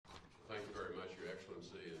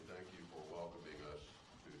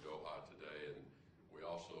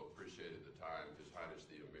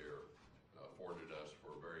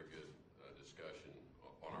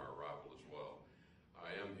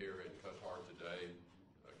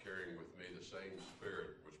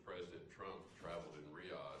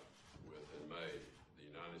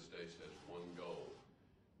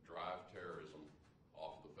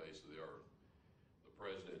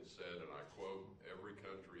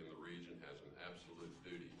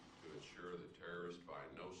ensure that terrorists find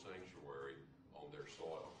no sanctuary on their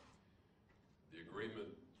soil. The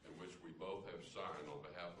agreement in which we both have signed on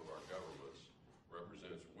behalf of our governments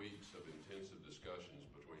represents weeks of intensive discussions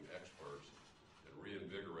between experts and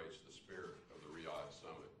reinvigorates the spirit of the Riyadh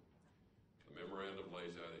summit. The memorandum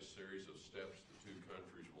lays out a series of steps the two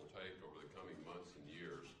countries will take over the coming months and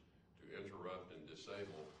years to interrupt and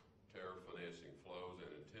disable terror financing flows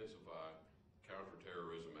and intensify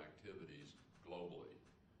counterterrorism activities globally.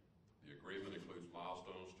 The agreement includes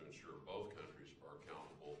milestones to ensure both countries are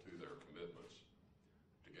accountable to their commitments.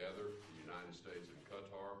 Together, the United States and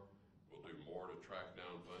Qatar will do more to track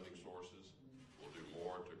down funding sources, will do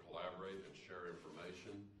more to collaborate and share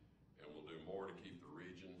information, and will do more to keep the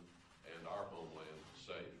region and our homeland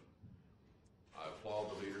safe. I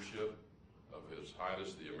applaud the leadership of His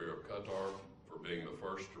Highness the Emir of Qatar for being the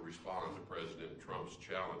first to respond to President Trump's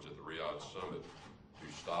challenge at the Riyadh summit to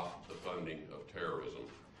stop the funding of terrorism.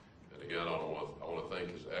 And again, I want to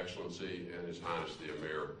thank His Excellency and His Highness the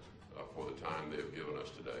Emir for the time they have given us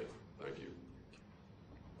today. Thank you.